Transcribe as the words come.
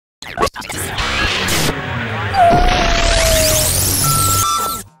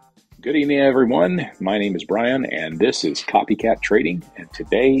Good evening, everyone. My name is Brian, and this is Copycat Trading. And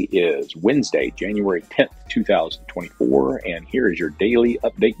today is Wednesday, January 10th, 2024. And here is your daily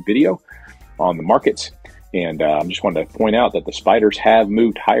update video on the markets. And I just wanted to point out that the spiders have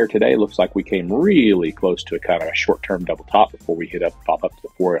moved higher today. Looks like we came really close to a kind of a short-term double top before we pop up to the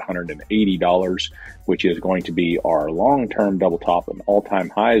 $480, which is going to be our long-term double top and all-time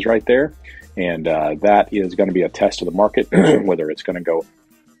highs right there. And that is going to be a test of the market, whether it's going to go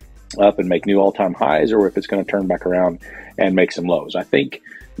up and make new all-time highs or if it's going to turn back around and make some lows. I think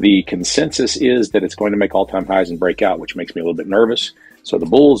the consensus is that it's going to make all-time highs and break out, which makes me a little bit nervous. So the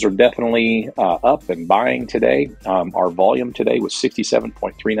bulls are definitely up and buying today. Our volume today was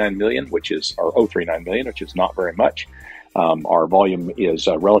 67.39 million, which is, or 039 million, which is not very much. Our volume is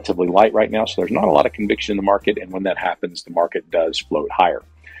relatively light right now, so there's not a lot of conviction in the market, and when that happens, the market does float higher.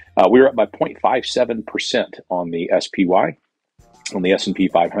 We were up by 0.57% on the SPY, on the S&P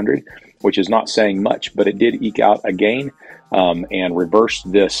 500, which is not saying much, but it did eke out a gain and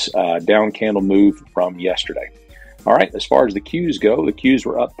reversed this down candle move from yesterday. All right, as far as the Qs go, the Qs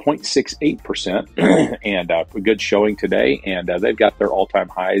were up 0.68% and a good showing today, and they've got their all-time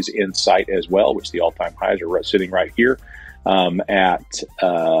highs in sight as well, which the all-time highs are sitting right here at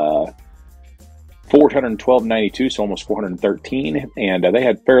 412.92, so almost 413, and they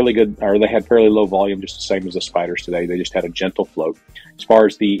had fairly low volume, just the same as the spiders today. They just had a gentle float. As far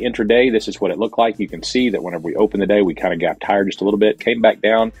as the intraday, this is what it looked like. You can see that whenever we opened the day, we kind of gapped higher just a little bit, came back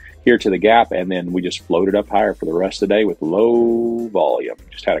down here to the gap, and then we just floated up higher for the rest of the day with low volume.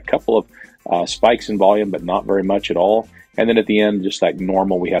 Just had a couple of spikes in volume, but not very much at all. And then at the end, just like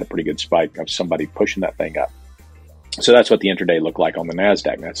normal, we had a pretty good spike of somebody pushing that thing up. So that's what the intraday looked like on the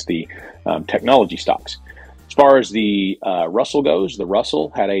NASDAQ. That's the technology stocks. As far as the Russell goes, the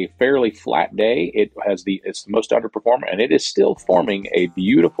Russell had a fairly flat day. It's the most underperformer, and it is still forming a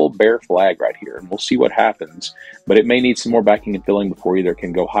beautiful bear flag right here. And we'll see what happens, but it may need some more backing and filling before either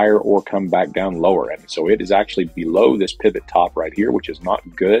can go higher or come back down lower. And so it is actually below this pivot top right here, which is not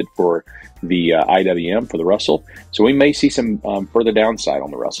good for the IWM, for the Russell. So we may see some further downside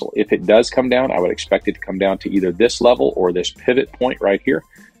on the Russell. If it does come down, I would expect it to come down to either this level or this pivot point right here.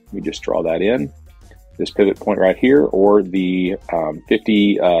 Let me just draw that in. This pivot point right here, or the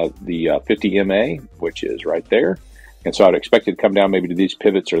 50 MA, which is right there. And so I'd expect it to come down maybe to these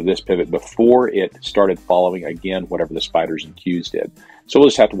pivots or this pivot before it started following again whatever the spiders and Qs did. So we'll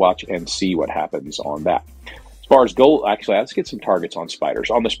just have to watch and see what happens on that. As far as gold, actually, let's get some targets on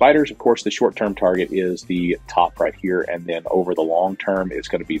spiders. On the spiders, of course, the short-term target is the top right here, and then over the long term, it's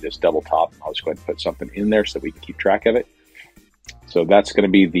going to be this double top. I'll just go ahead and put something in there so that we can keep track of it. So that's going to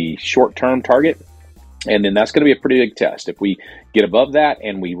be the short-term target. And then that's going to be a pretty big test. If we get above that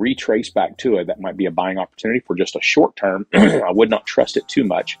and we retrace back to it, that might be a buying opportunity for just a short term. I would not trust it too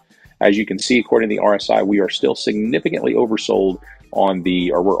much. As you can see, according to the RSI, we are still significantly oversold on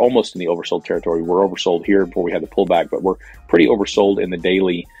or we're almost in the oversold territory. We're oversold here before we had the pullback, but we're pretty oversold in the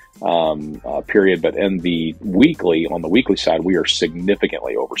daily period. But in the weekly, on the weekly side, we are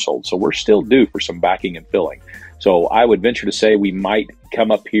significantly oversold. So we're still due for some backing and filling. So I would venture to say we might come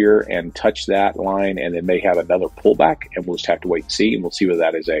up here and touch that line and then may have another pullback, and we'll just have to wait and see. And we'll see whether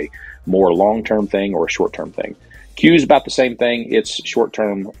that is a more long-term thing or a short-term thing. Q is about the same thing. Its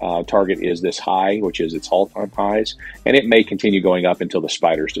short-term target is this high, which is its all-time highs, and it may continue going up until the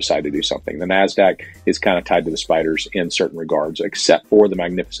spiders decide to do something. The NASDAQ is kind of tied to the spiders in certain regards, except for the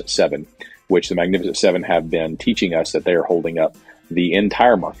Magnificent Seven, which the Magnificent Seven have been teaching us that they are holding up the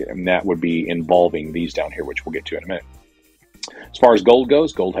entire market, and that would be involving these down here, which we'll get to in a minute. As far as gold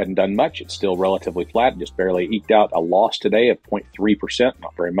goes, gold hadn't done much. It's still relatively flat, just barely eked out a loss today of 0.3%,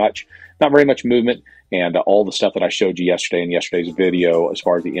 not very much movement, and all the stuff that I showed you yesterday in yesterday's video as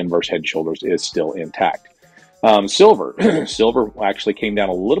far as the inverse head and shoulders is still intact. Silver actually came down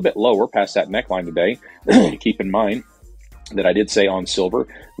a little bit lower past that neckline today. Keep in mind that I did say on silver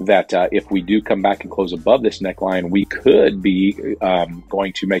that if we do come back and close above this neckline, we could be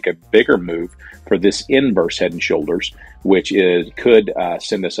going to make a bigger move for this inverse head and shoulders, which could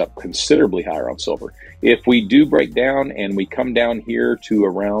send us up considerably higher on silver. If we do break down and we come down here to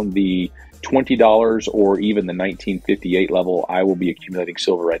around the $20 or even the 1958 level, I will be accumulating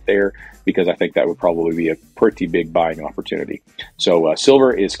silver right there because I think that would probably be a pretty big buying opportunity. So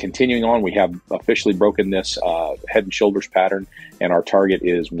silver is continuing on. We have officially broken this head and shoulders pattern, and our target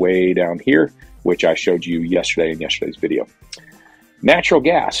is way down here, which I showed you yesterday in yesterday's video. Natural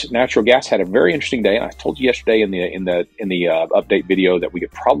gas. Natural gas had a very interesting day, and I told you yesterday in the update video that we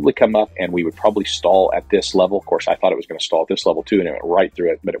could probably come up and we would probably stall at this level. Of course, I thought it was going to stall at this level too, and it went right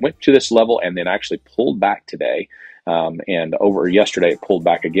through it. But it went to this level and then actually pulled back today. And over yesterday, it pulled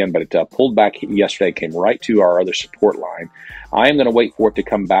back again, but it pulled back yesterday, came right to our other support line. I am going to wait for it to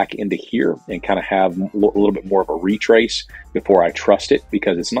come back into here and kind of have a little bit more of a retrace before I trust it,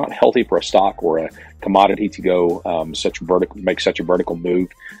 because it's not healthy for a stock or a commodity to go make such a vertical move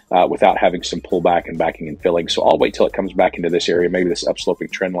without having some pullback and backing and filling. So I'll wait till it comes back into this area, maybe this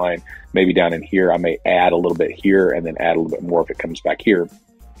upsloping trend line, maybe down in here. I may add a little bit here and then add a little bit more if it comes back here,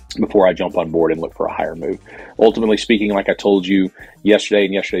 before I jump on board and look for a higher move. Ultimately speaking, like I told you yesterday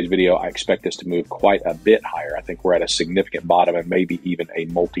in yesterday's video, I expect this to move quite a bit higher. I think we're at a significant bottom and maybe even a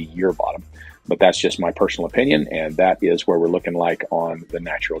multi-year bottom. But that's just my personal opinion, and that is where we're looking like on the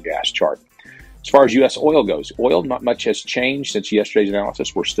natural gas chart. As far as U.S. oil goes, oil, not much has changed since yesterday's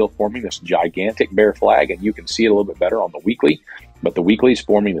analysis. We're still forming this gigantic bear flag, and you can see it a little bit better on the weekly. But the weekly is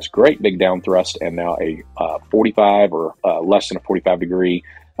forming this great big down thrust, and now a 45 or less than a 45 degree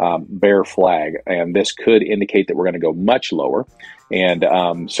bear flag, and this could indicate that we're going to go much lower. And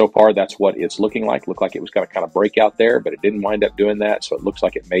so far, that's what it's looking like. Looked like it was going to kind of break out there, but it didn't wind up doing that. So it looks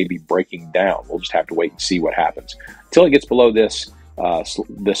like it may be breaking down. We'll just have to wait and see what happens until it gets below this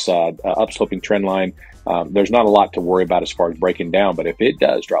upsloping trend line. There's not a lot to worry about as far as breaking down, but if it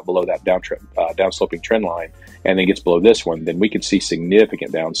does drop below that downsloping trend line and then gets below this one, then we could see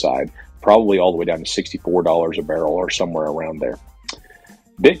significant downside, probably all the way down to $64 a barrel or somewhere around there.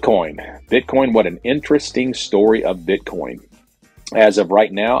 Bitcoin, what an interesting story of Bitcoin. As of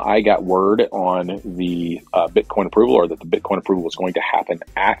right now, I got word on the Bitcoin approval, or that the Bitcoin approval was going to happen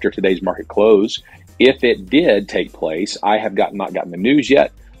after today's market close. If it did take place, I have not gotten the news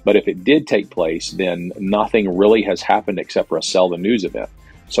yet, but if it did take place, then nothing really has happened except for a sell the news event.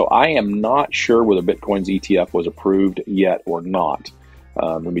 So I am not sure whether Bitcoin's ETF was approved yet or not.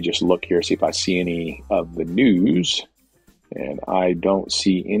 Let me just look here, see if I see any of the news. And I don't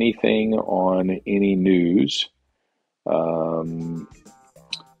see anything on any news.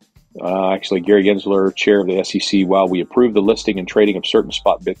 Actually, Gary Gensler, chair of the SEC, while we approved the listing and trading of certain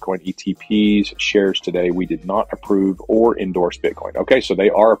spot Bitcoin ETPs shares today, we did not approve or endorse Bitcoin. Okay, so they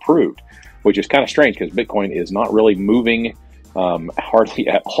are approved, which is kind of strange because Bitcoin is not really moving hardly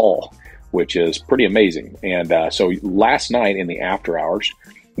at all, which is pretty amazing. And so last night in the after hours,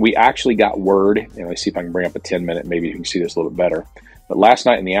 we actually got word, and let's see if I can bring up a 10-minute, maybe you can see this a little bit better. But last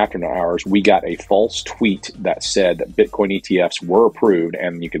night in the afternoon hours, we got a false tweet that said that Bitcoin ETFs were approved,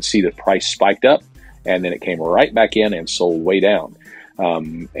 and you could see the price spiked up, and then it came right back in and sold way down.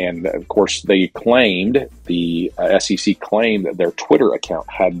 And of course, they claimed, the SEC claimed that their Twitter account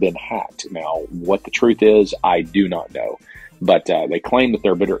had been hacked. Now, what the truth is, I do not know. But they claimed that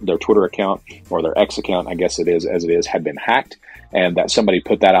their Twitter account, or their X account, I guess it is as it is, had been hacked, and that somebody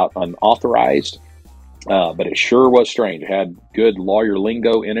put that out unauthorized. But it sure was strange. It had good lawyer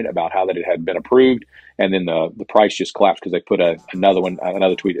lingo in it about how that it had been approved, and then the price just collapsed because they put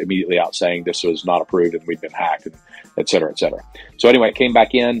another tweet immediately out saying this was not approved and we'd been hacked, and et cetera, et cetera. So anyway, it came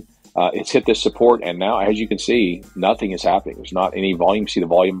back in. It's hit this support, and now, as you can see, nothing is happening. There's not any volume. See the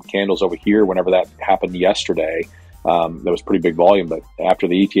volume candles over here. Whenever that happened yesterday, there was pretty big volume, but after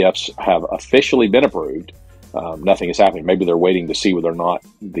the ETFs have officially been approved, nothing is happening. Maybe they're waiting to see whether or not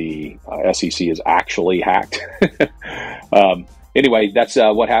the SEC is actually hacked. Anyway, that's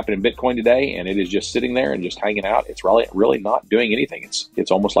what happened in Bitcoin today, and it is just sitting there and just hanging out. It's really not doing anything.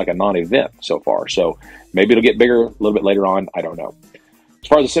 It's almost like a non-event so far. So maybe it'll get bigger a little bit later on. I don't know. As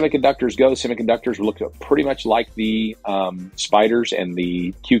far as the semiconductors go, semiconductors look pretty much like the spiders and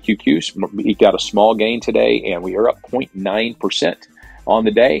the QQQs. Eked out a small gain today, and we are up 0.9% on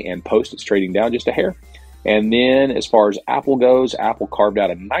the day, and post it's trading down just a hair. And then as far as Apple goes, Apple carved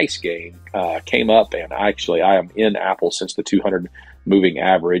out a nice gain, came up, and actually I am in Apple since the 200 moving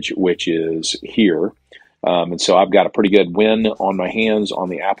average, which is here. And so I've got a pretty good win on my hands on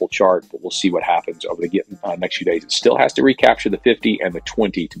the Apple chart, but we'll see what happens over the next few days. It still has to recapture the 50 and the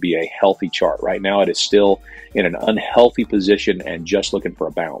 20 to be a healthy chart. Right now it is still in an unhealthy position and just looking for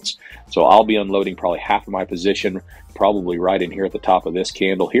a bounce. So I'll be unloading probably half of my position, probably right in here at the top of this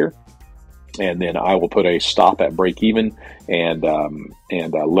candle here. And then I will put a stop at break even and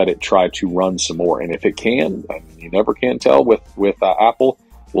let it try to run some more. And if it can, you never can tell with Apple.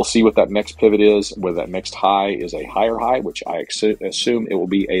 We'll see what that next pivot is, whether that next high is a higher high, which I assume it will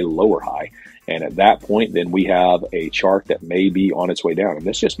be a lower high. And at that point, then we have a chart that may be on its way down. And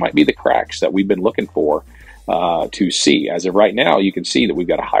this just might be the cracks that we've been looking for to see. As of right now, you can see that we've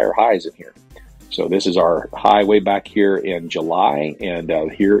got a higher highs in here. So this is our high way back here in July, and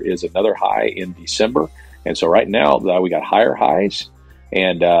here is another high in December. And so right now we got higher highs,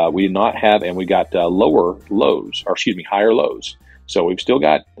 and we did not have, and we got lower lows, or excuse me, higher lows. So we've still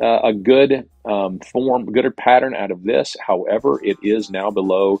got a good good pattern out of this. However, it is now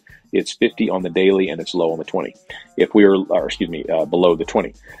below its 50 on the daily, and it's low on the 20. If we are, or excuse me, below the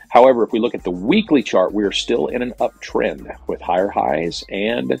 20. However, if we look at the weekly chart, we are still in an uptrend with higher highs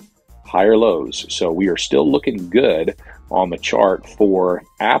and higher lows. So we are still looking good on the chart for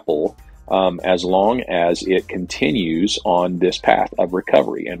Apple, as long as it continues on this path of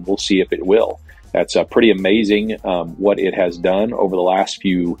recovery, and we'll see if it will. That's pretty amazing what it has done over the last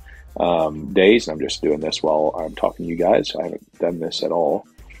few days. And I'm just doing this while I'm talking to you guys. I haven't done this at all,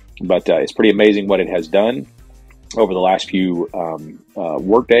 but it's pretty amazing what it has done over the last few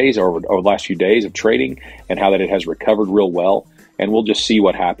work days, or over the last few days of trading, and how that it has recovered real well. And we'll just see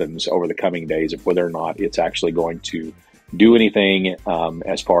what happens over the coming days of whether or not it's actually going to do anything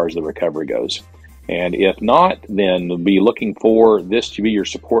as far as the recovery goes. And if not, then we'll be looking for this to be your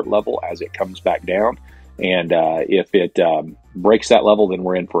support level as it comes back down. And if it breaks that level, then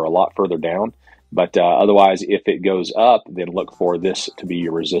we're in for a lot further down. But otherwise, if it goes up, then look for this to be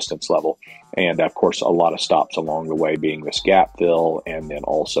your resistance level. And of course, a lot of stops along the way, being this gap fill, and then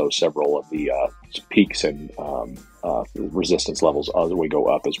also several of the peaks and resistance levels as we go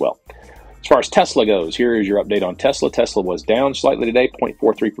up as well. As far as Tesla goes, here is your update on Tesla. Tesla was down slightly today,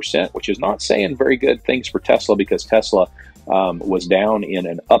 0.43%, which is not saying very good things for Tesla, because Tesla was down in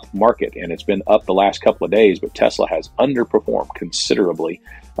an up market, and it's been up the last couple of days, but Tesla has underperformed considerably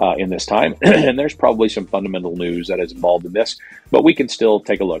in this time. And there's probably some fundamental news that is involved in this, but we can still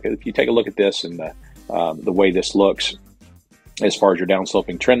take a look. If you take a look at this and the way this looks, as far as your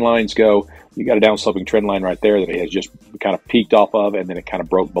downsloping trend lines go, you got a downsloping trend line right there that it has just kind of peaked off of, and then it kind of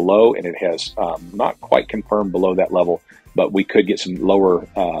broke below, and it has not quite confirmed below that level, but we could get some lower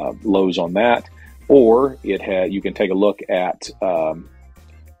lows on that. Or it had, you can take a look at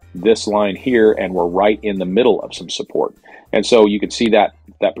this line here, and we're right in the middle of some support. And so you can see that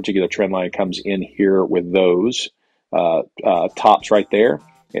that particular trend line comes in here with those tops right there.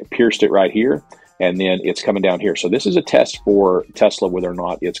 It pierced it right here, and then it's coming down here. So this is a test for Tesla, whether or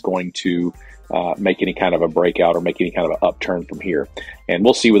not it's going to make any kind of a breakout or make any kind of an upturn from here. And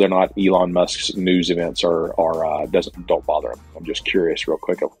we'll see whether or not Elon Musk's news events don't bother him. I'm just curious real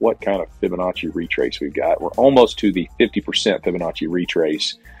quick of what kind of Fibonacci retrace we've got. We're almost to the 50% Fibonacci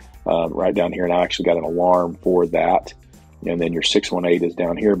retrace right down here, and I actually got an alarm for that. And then your 618 is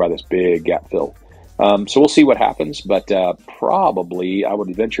down here by this big gap fill. So we'll see what happens, but probably I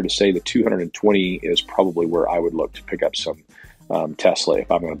would venture to say the 220 is probably where I would look to pick up some Tesla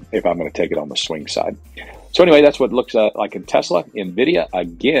if I'm going to take it on the swing side. So anyway, that's what it looks like in Tesla. Nvidia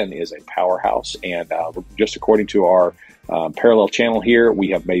again is a powerhouse, and just according to our parallel channel here, we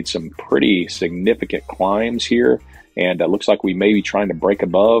have made some pretty significant climbs here, and it looks like we may be trying to break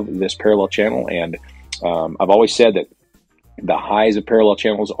above this parallel channel. And I've always said that the highs of parallel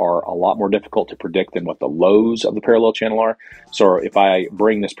channels are a lot more difficult to predict than what the lows of the parallel channel are. So if I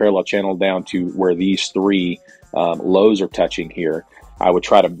bring this parallel channel down to where these three lows are touching here, I would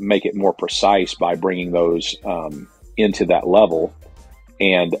try to make it more precise by bringing those into that level.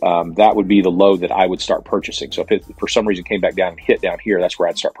 And that would be the low that I would start purchasing. So if it for some reason came back down and hit down here, that's where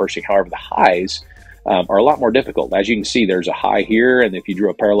I'd start purchasing. However, the highs are a lot more difficult. As you can see, there's a high here, and if you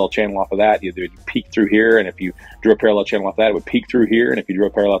drew a parallel channel off of that, it would peak through here, and if you drew a parallel channel off that, it would peak through here, and if you drew a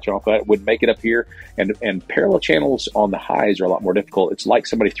parallel channel off that, it would make it up here. And parallel channels on the highs are a lot more difficult. It's like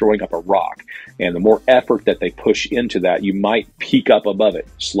somebody throwing up a rock, and the more effort that they push into that, you might peak up above it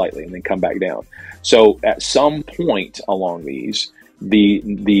slightly and then come back down. So at some point along these,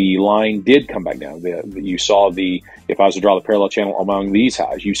 the line did come back down. You saw if I was to draw the parallel channel among these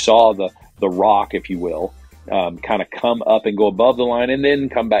highs, you saw the rock, if you will, kind of come up and go above the line and then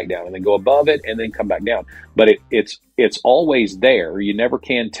come back down, and then go above it and then come back down. But it's always there. You never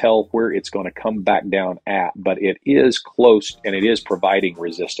can tell where it's going to come back down at, but it is close and it is providing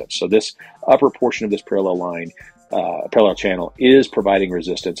resistance. So this upper portion of this parallel line, parallel channel, is providing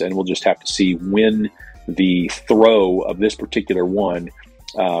resistance, and we'll just have to see when the throw of this particular one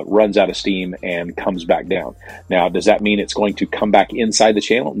runs out of steam and comes back down. Now, does that mean it's going to come back inside the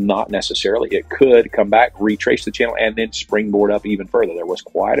channel? Not necessarily. It could come back, retrace the channel, and then springboard up even further. There was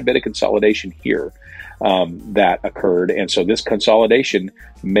quite a bit of consolidation here that occurred, and so this consolidation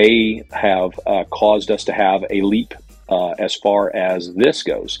may have caused us to have a leap as far as this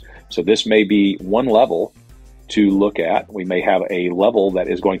goes. So this may be one level to look at. We may have a level that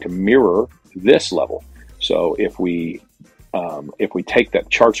is going to mirror this level. So if we if we take that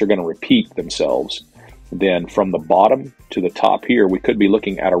charts are going to repeat themselves, then from the bottom to the top here, we could be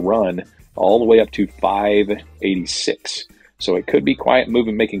looking at a run all the way up to 586. So it could be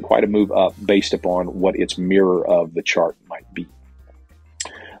making quite a move up based upon what its mirror of the chart might be.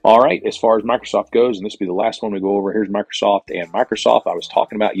 All right, as far as Microsoft goes, and this will be the last one we go over, here's Microsoft. And Microsoft, I was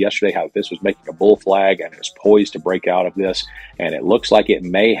talking about yesterday how this was making a bull flag and it's poised to break out of this. And it looks like it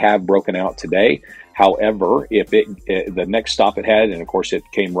may have broken out today. However, if the next stop it had, and of course it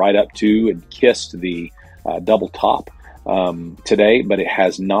came right up to and kissed the double top today, but it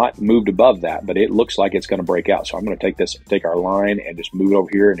has not moved above that, but it looks like it's going to break out. So I'm going to take our line and just move it over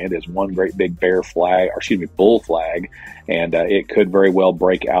here, and it is one great big bull flag, and it could very well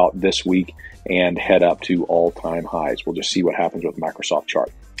break out this week and head up to all-time highs. We'll just see what happens with Microsoft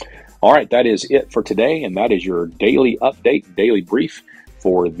chart. All right, that is it for today, and that is your daily update, daily brief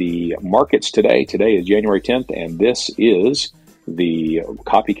for the markets today. Today is January 10th, and this is the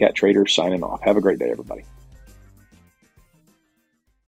Copycat Trader signing off. Have a great day, everybody.